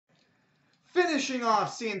Finishing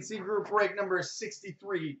off CNC group break number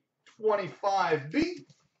 6325B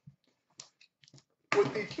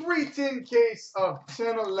with the 3-tin case of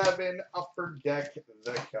 1011 Upper Deck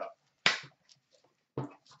the Cup.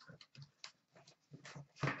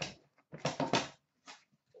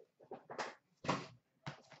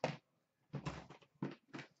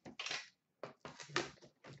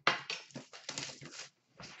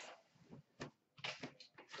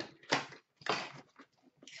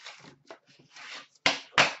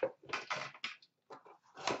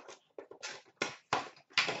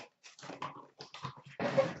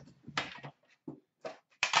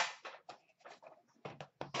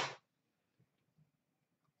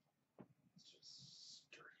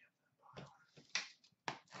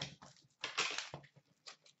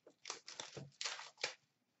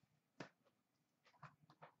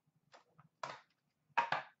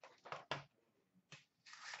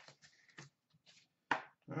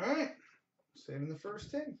 All right, saving the first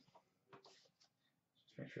tin.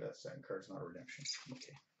 Just make sure that second card's not a redemption.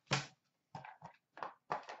 Okay.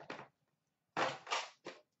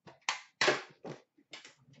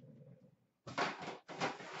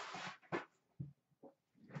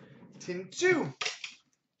 Tin 2.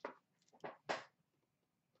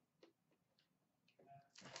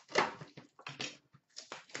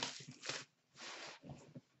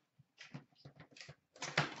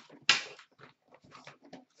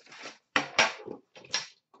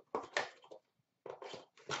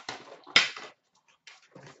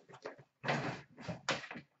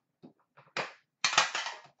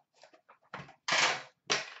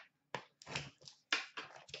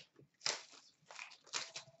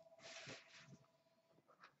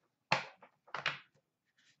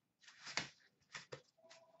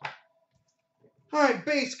 All right,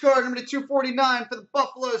 base card number 249 for the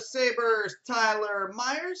Buffalo Sabres, Tyler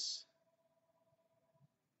Myers.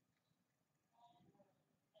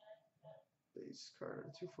 Base card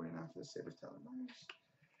number 249 for the Sabres, Tyler Myers.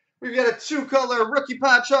 We've got a 2-color rookie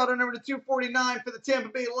patch auto number 249 for the Tampa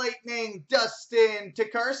Bay Lightning, Dustin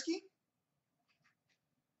Tokarski.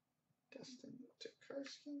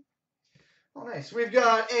 Oh, nice. We've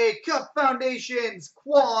got a Cup Foundations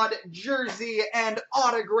quad jersey and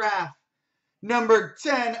autograph. Number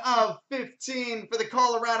 10 of 15 for the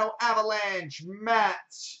Colorado Avalanche, Matt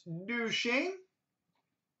Duchene.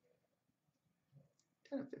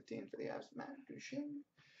 10 of 15 for the Avs, Matt Duchene.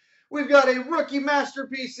 We've got a Rookie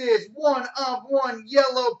Masterpieces 1 of 1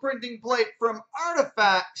 yellow printing plate from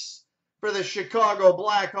Artifacts for the Chicago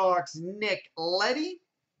Blackhawks, Nick Leddy.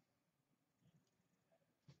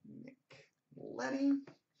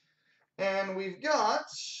 And we've got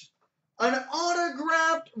an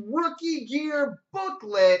autographed rookie gear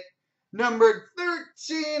booklet, numbered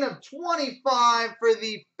 13 of 25 for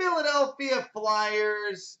the Philadelphia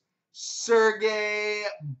Flyers, Sergei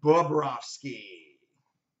Bobrovsky.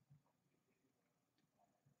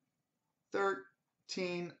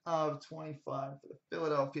 13 of 25 for the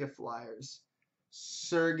Philadelphia Flyers,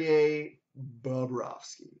 Sergei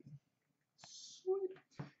Bobrovsky. Sweet.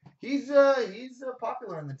 He's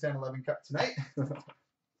popular in the 10-11 Cup tonight.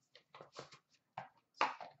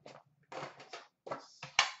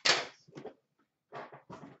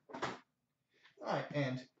 All right,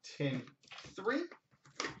 and tin 3.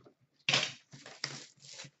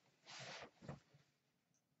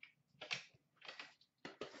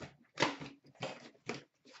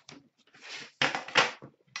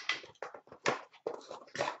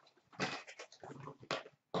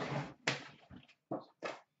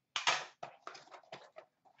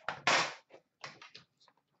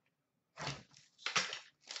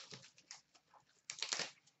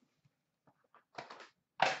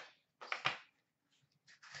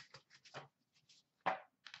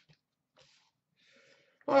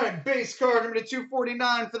 All right, base card number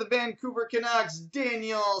 249 for the Vancouver Canucks,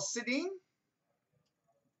 Daniel Sedin.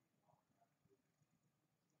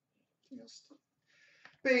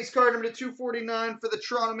 Base card number 249 for the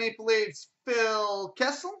Toronto Maple Leafs, Phil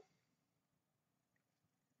Kessel.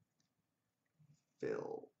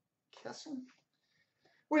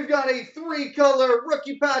 We've got a 3-color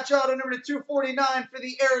rookie patch auto number 249 for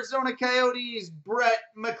the Arizona Coyotes, Brett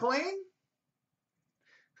McLean.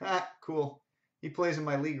 Ah, cool. He plays in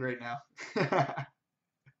my league right now.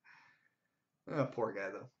 Oh, poor guy,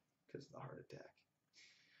 though, because of the heart attack.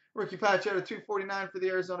 Rookie patch out of 249 for the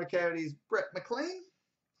Arizona Coyotes, Brett McLean.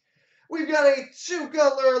 We've got a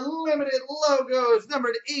 2-color limited logos,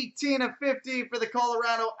 numbered 18 of 50 for the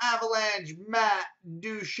Colorado Avalanche, Matt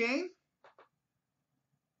Duchene.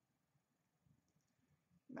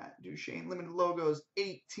 limited logos,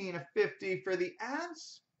 18 of 50 for the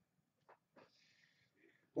Avs.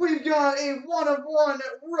 We've got a 1/1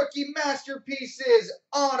 Rookie Masterpieces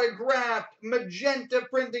autographed magenta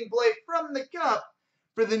printing plate from the Cup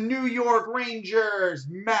for the New York Rangers,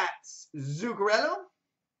 Mats Zuccarello.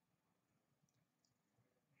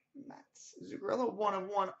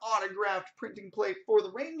 1/1 autographed printing plate for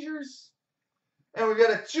the Rangers. And we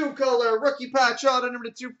got a 2-color rookie patch auto number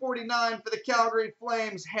 249 for the Calgary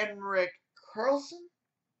Flames, Henrik Karlsson.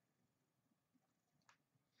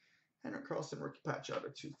 Henrik Karlsson rookie patch auto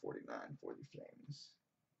 249 for the Flames.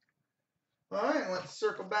 All right, let's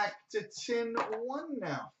circle back to tin 1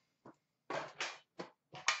 now.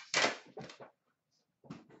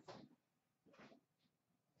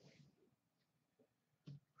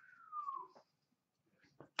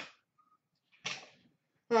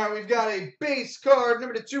 All right, we've got a base card,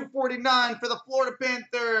 number 249 for the Florida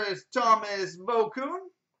Panthers, Thomas Vokoun.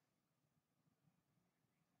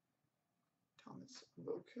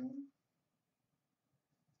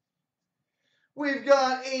 We've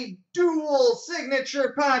got a dual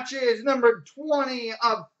signature patches, number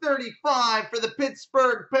 20/35 for the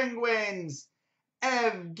Pittsburgh Penguins,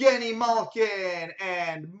 Evgeny Malkin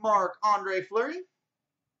and Marc-Andre Fleury.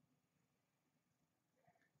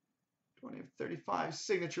 20/35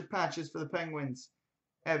 signature patches for the Penguins,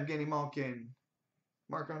 Evgeny Malkin,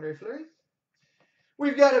 Marc-Andre Fleury.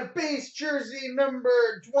 We've got a base jersey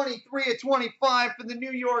number 23/25 for the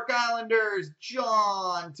New York Islanders,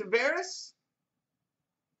 John Tavares.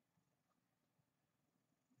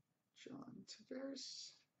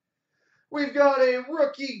 We've got a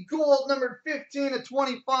rookie gold number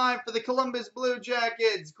 15/25 for the Columbus Blue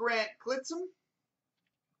Jackets, Grant Clitsum.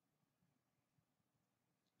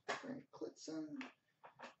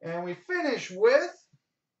 And we finish with,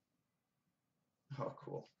 oh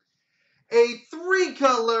cool, a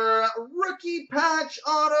 3-color rookie patch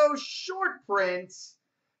auto short print,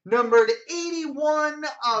 numbered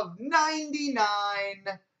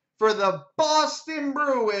 81/99 for the Boston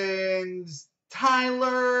Bruins,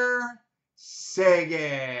 Tyler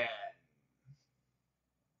Seguin.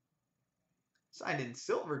 Signed in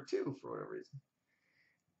silver too, for whatever reason.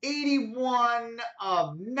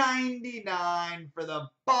 81/99 for the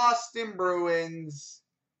Boston Bruins,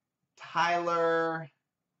 Tyler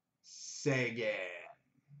Seguin.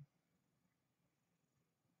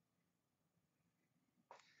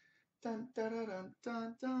 Dun, dun, dun,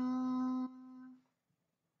 dun, dun.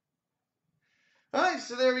 All right,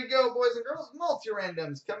 so there we go, boys and girls.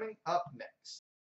 Multi-randoms coming up next.